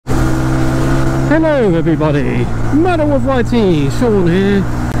Hello everybody, Medal of YT, Sean here.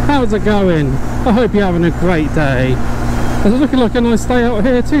 How's it going? I hope you're having a great day. It's looking like a nice day out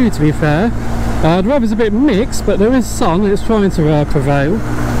here too, to be fair. The weather's a bit mixed, but there is sun, it's trying to prevail.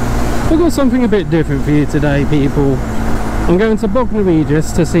 I've got something a bit different for you today, people. I'm going to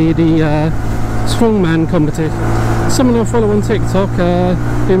Bognors to see the strongman competition. Someone I follow on TikTok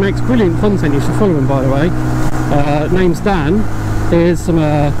who makes brilliant content, you should follow him by the way. Name's Dan. Here's some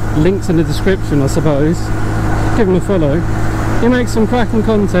links in the description, I suppose. Give him a follow. He makes some cracking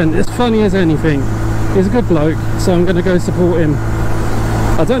content, it's funny as anything. He's a good bloke, so I'm going to go support him.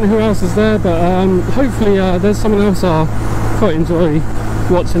 I don't know who else is there, but hopefully there's someone else I quite enjoy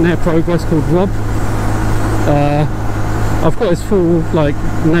watching their progress, called Rob. I've got his full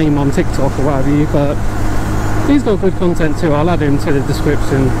name on TikTok or whatever you, but he's got good content too. I'll add him to the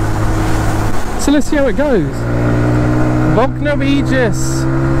description. So let's see how it goes. Bognors,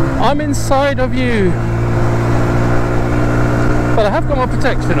 I'm inside of you. But I have got my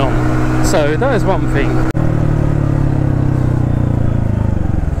protection on, so that is one thing.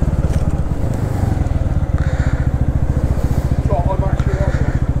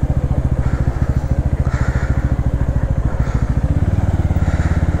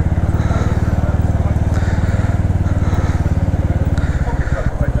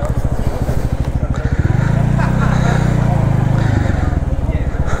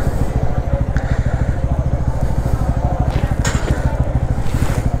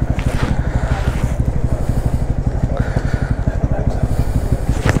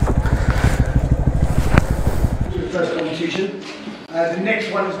 The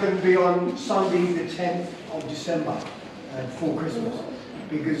next one is going to be on Sunday the 10th of December, before Christmas,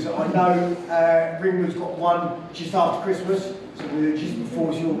 because I know Ringwood's got one just after Christmas, so we're just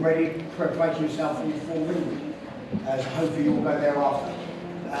before, so you're ready, preparing yourself for Ringwood, so hopefully you'll go there after.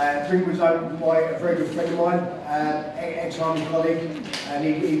 Ringwood's owned by a very good friend of mine, ex-army colleague, and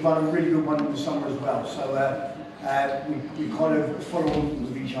he run a really good one in the summer as well, so we kind of follow on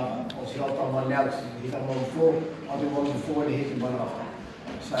with each other. Obviously I've done one now because he's done one before, I'll do one before and he's done one after.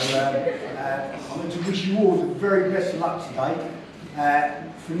 So I'm going to wish you all the very best of luck today.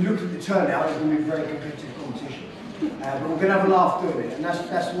 If you look at the turnout, it's going to be a very competitive competition. But we're going to have a laugh doing it, and that's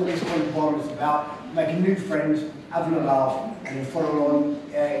what this kind of environment is about, making new friends, having a laugh, and then following on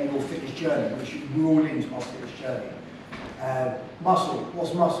in your fitness journey, which we're all into our fitness journey. Muscle,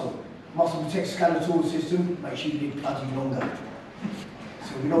 what's muscle? Muscle protects the skeletal system, makes you live bloody longer.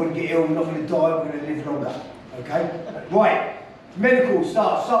 So we're not going to get ill, we're not going to die, we're going to live longer. Okay? Right, medical,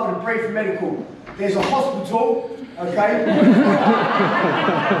 start with a brief medical. There's a hospital, okay?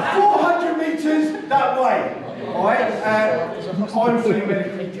 400 metres that way. Alright? I'm fully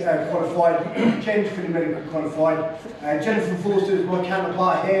medically qualified, Jen's fully medically qualified. Jennifer Forster is my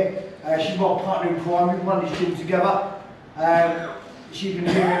counterpart here. She's my partner in crime, we run this gym together. She's been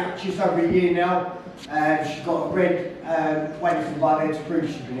here just over a year now. She's got a red waiting for blood there to prove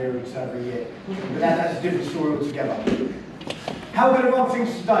she's been here just over a year. But that's a different story altogether. How we're going to run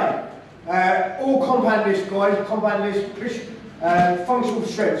things today? All compound lifts, guys. Compound lifts, push, functional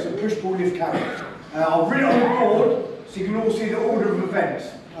strength, so push, pull, lift, carry. I've written it on the board so you can all see the order of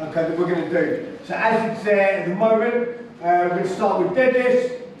events that we're going to do. So as it's there at the moment, we're going to start with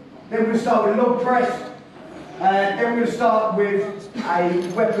deadlifts, then we're going to start with log press. Then we're going to start with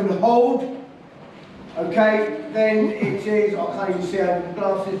a weapon hold. Okay, then it is, I can't even see over the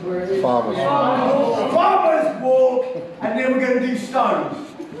glasses where it is. Farmer's walk, and then we're going to do stones.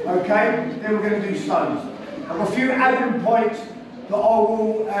 Okay, then we're going to do stones. I've got a few admin points that I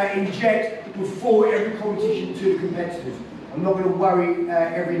will inject before every competition to the competitors. I'm not going to worry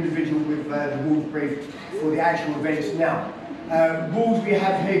every individual with the rules brief for the actual events now. Rules we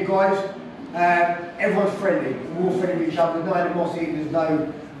have here, guys. Everyone's friendly, we're all friendly with each other, no animosity, there's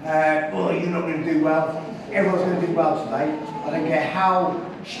no, oh, you're not going to do well. Everyone's going to do well today. I don't care how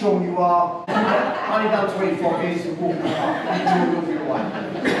strong you are. Only done 25 years of walking away.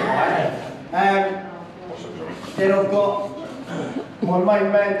 Then I've got my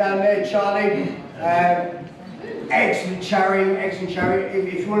main man down there, Charlie. Excellent charity, excellent charity.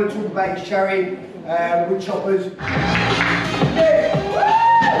 If you want to talk about his charity, wood choppers.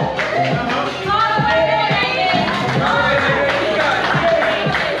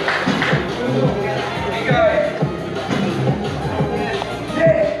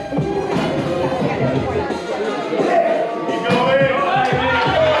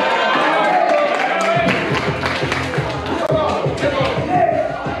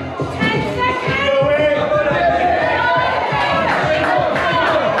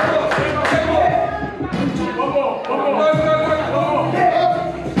 One more.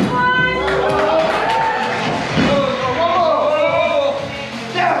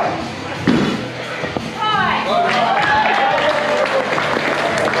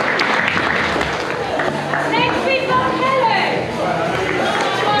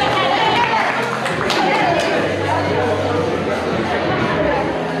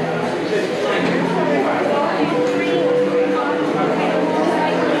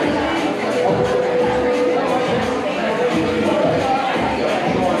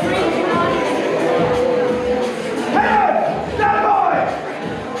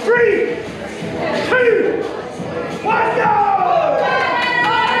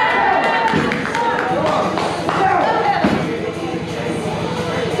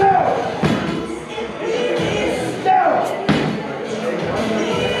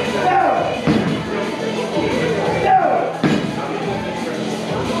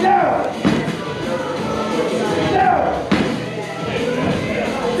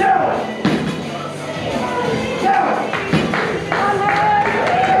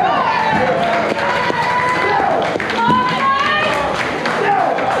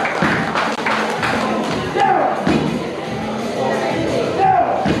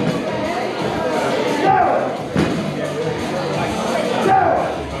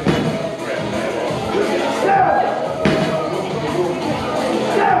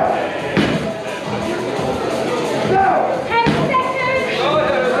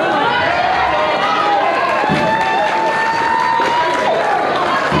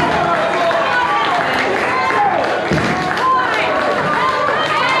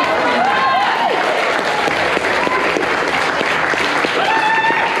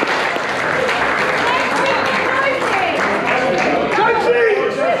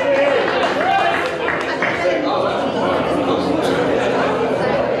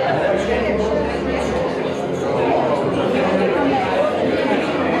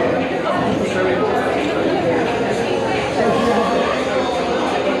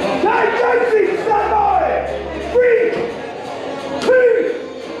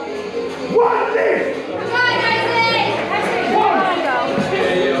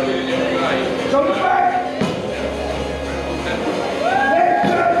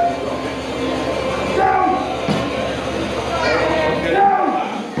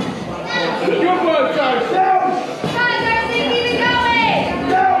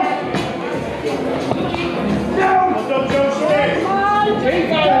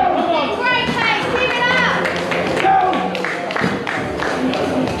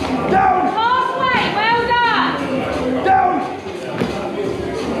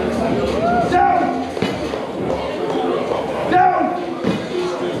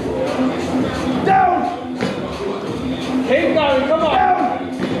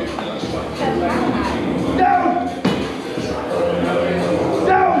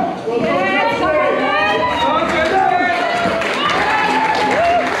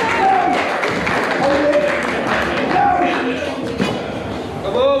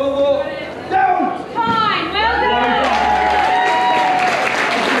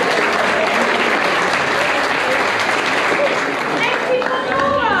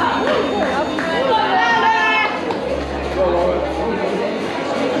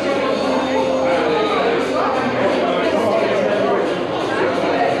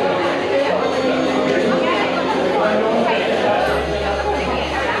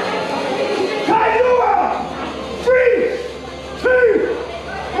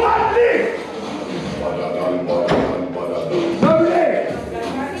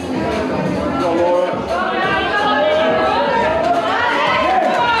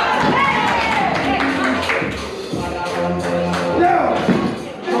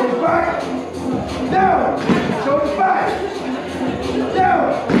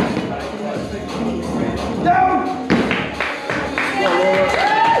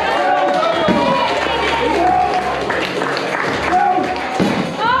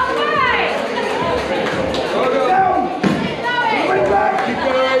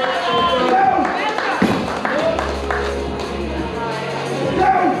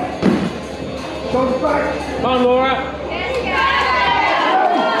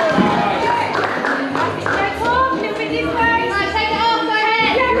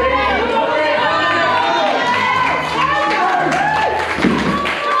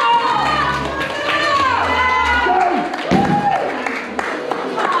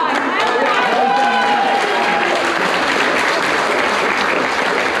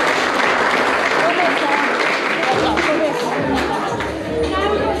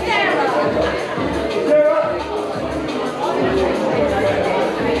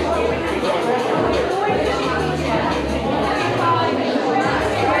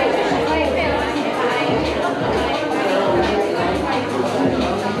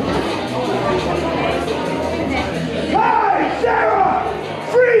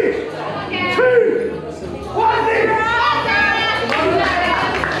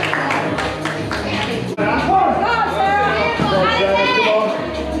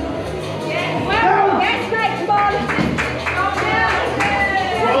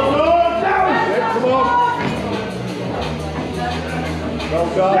 Well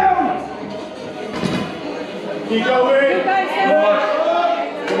done. Down. Keep going. Come on.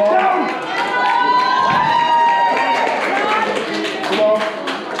 Come on. Down. Come on.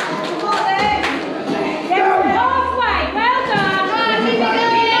 Down. Halfway. Well done.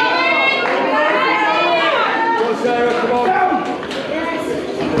 Come on, Sarah. Come on. Down.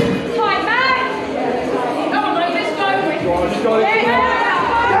 Fight back. Come on, mate. Let's go. Go on, she's got it.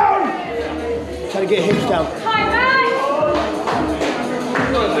 Down. Trying to get hips down. Fight back.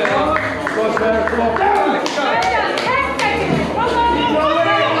 Come on, Sarah. Come on. Down. Well done. 10 seconds. Come on.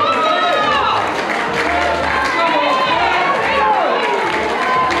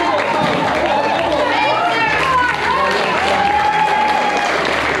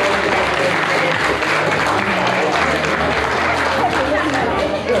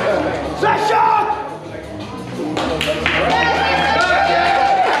 Sasha!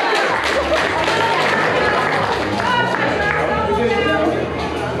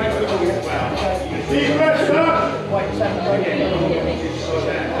 Deep breath, sir.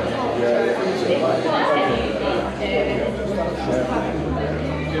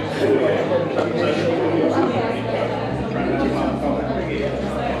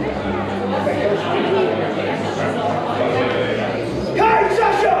 Hey,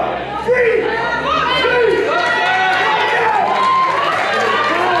 Sasha!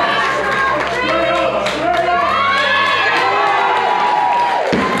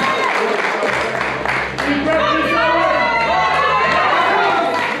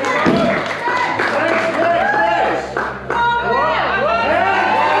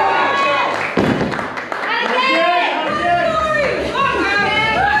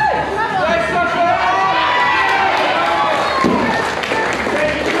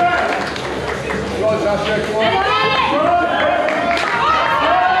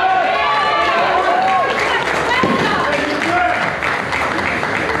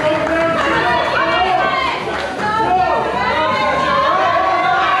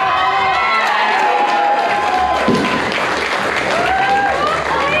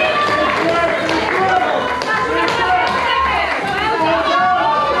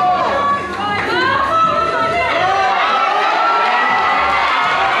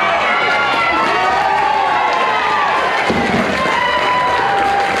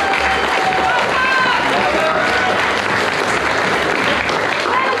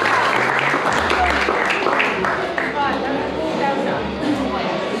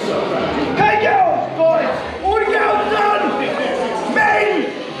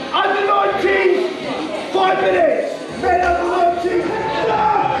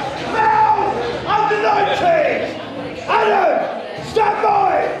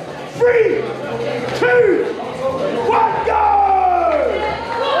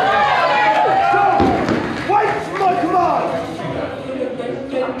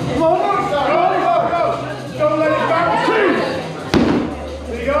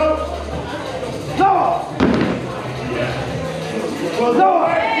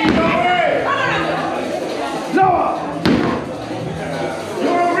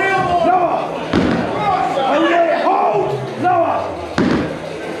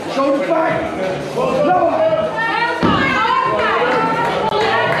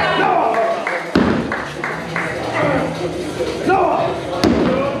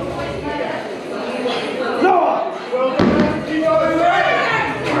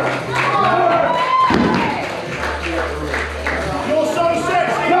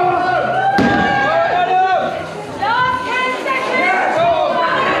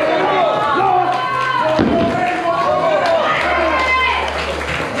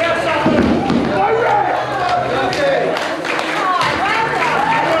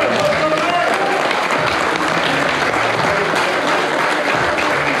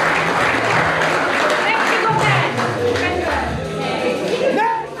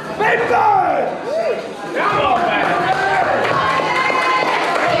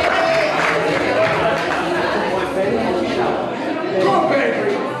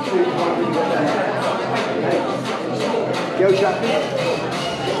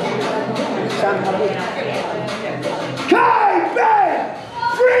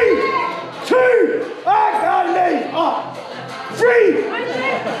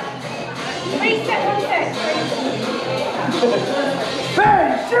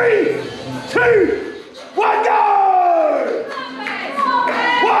 3, 2, 1,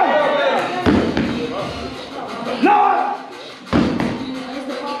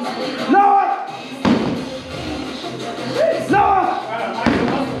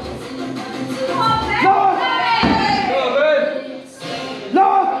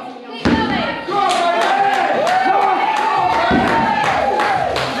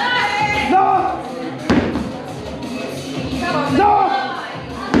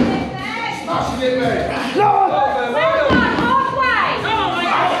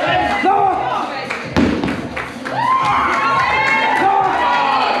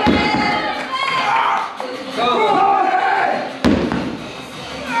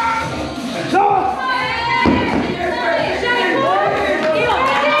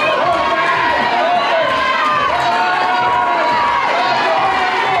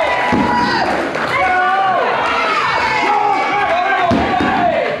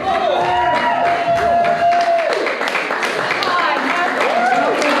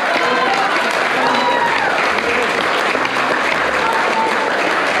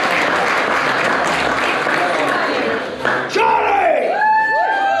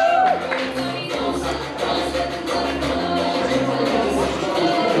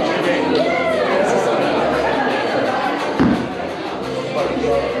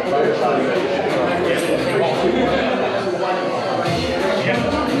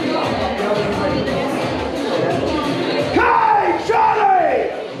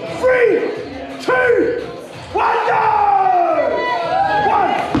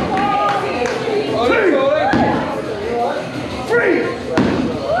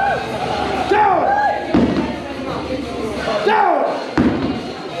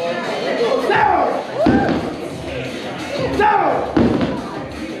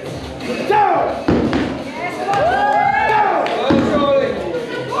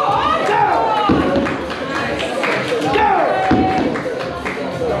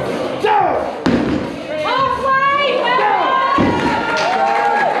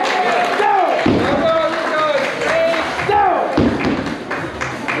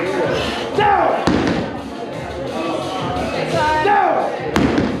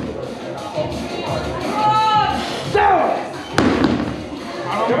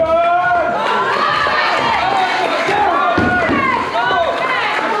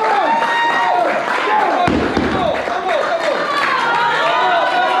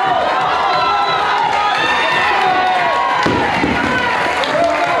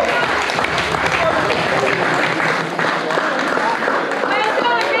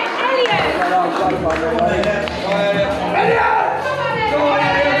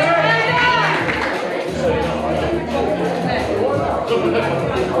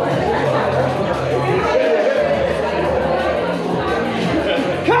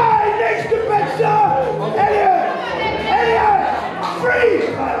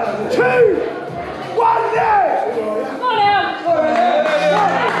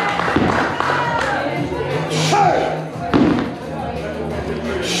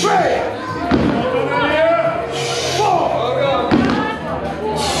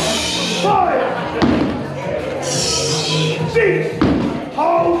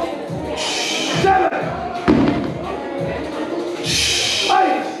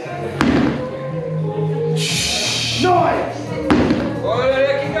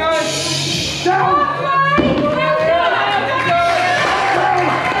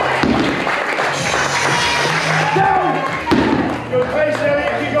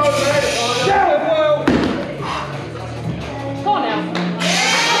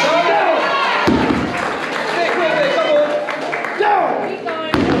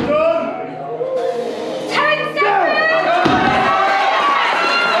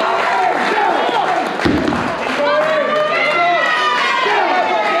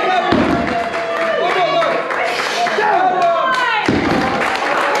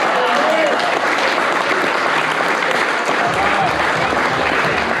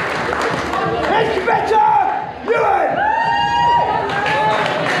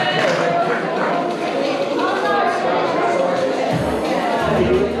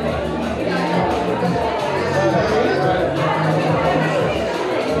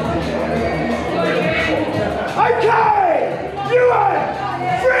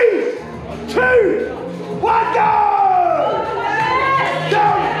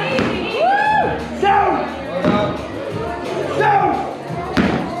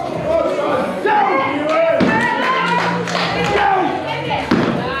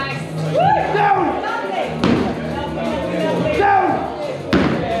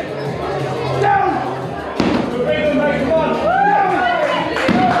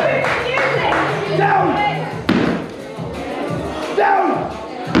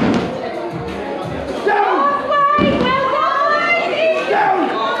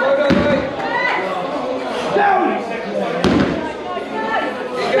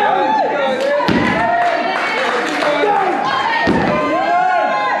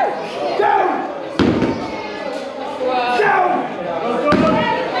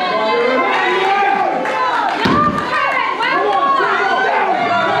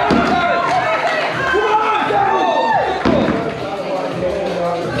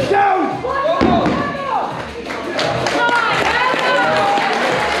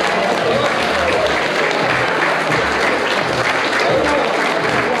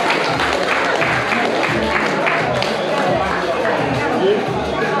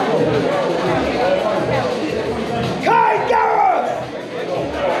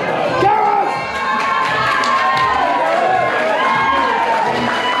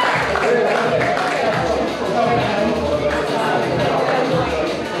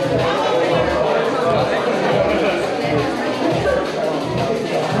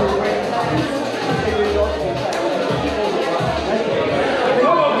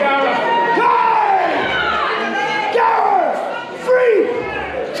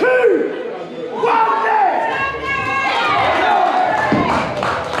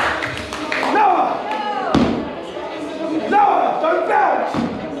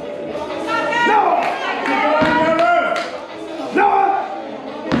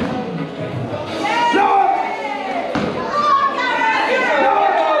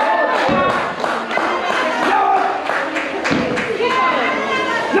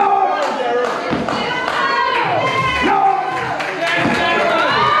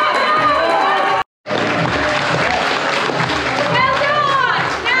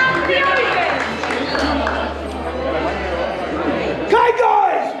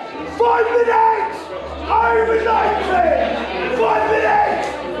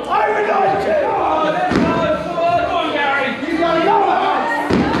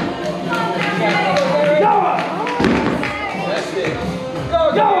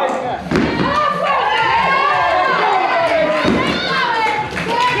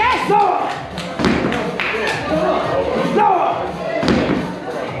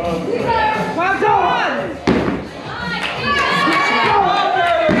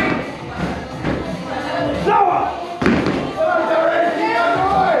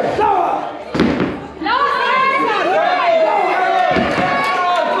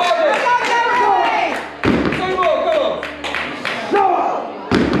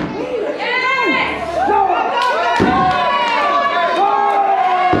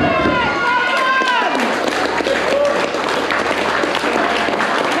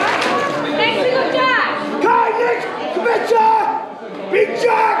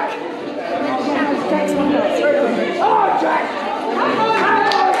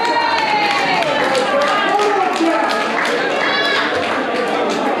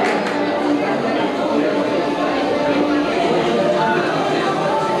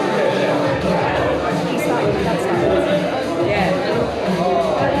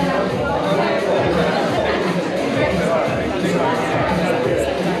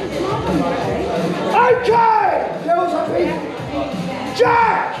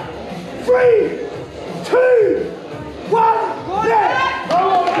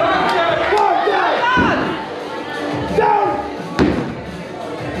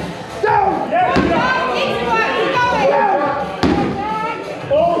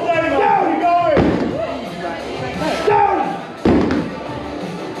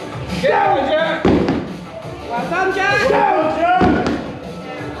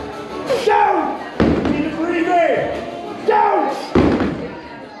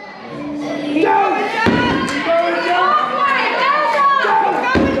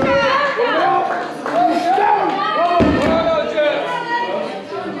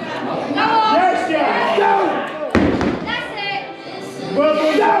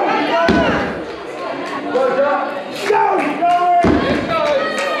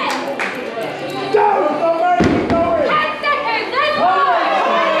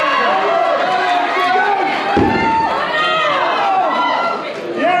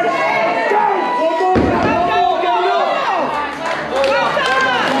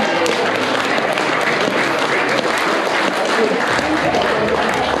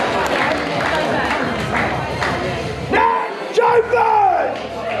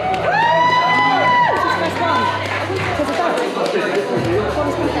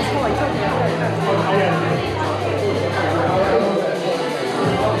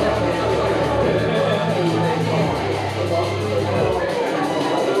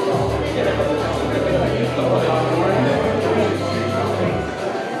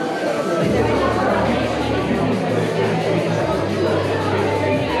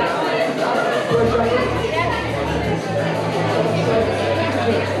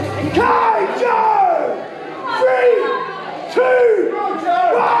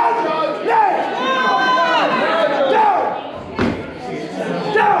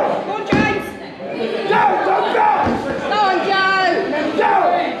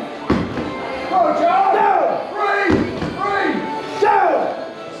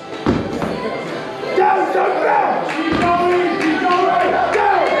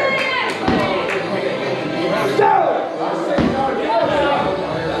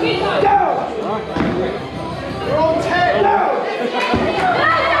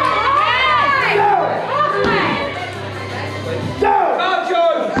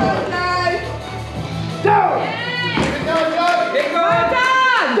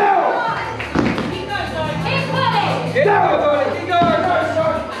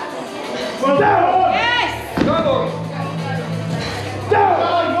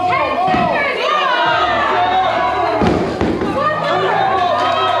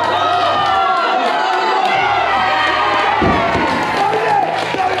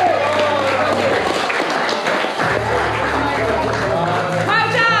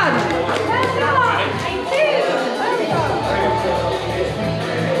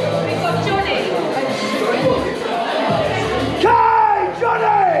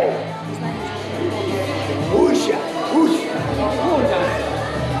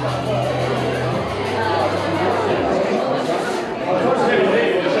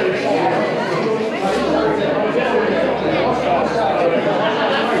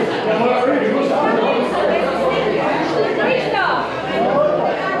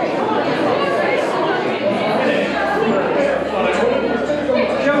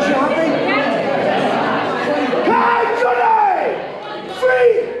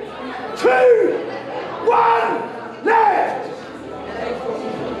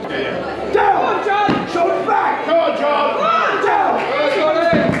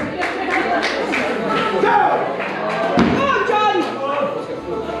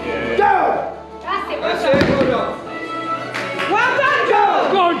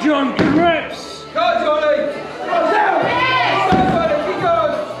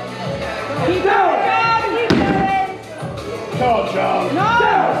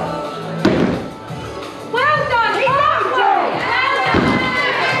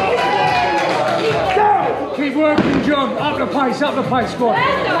 working, John. Up the pace, squad.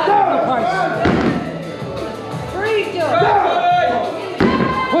 Up the pace. Breathe, John.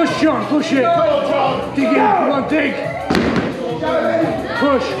 Push, John, push it. Dig in, come on, dig.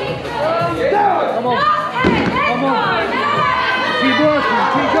 Push. Come on.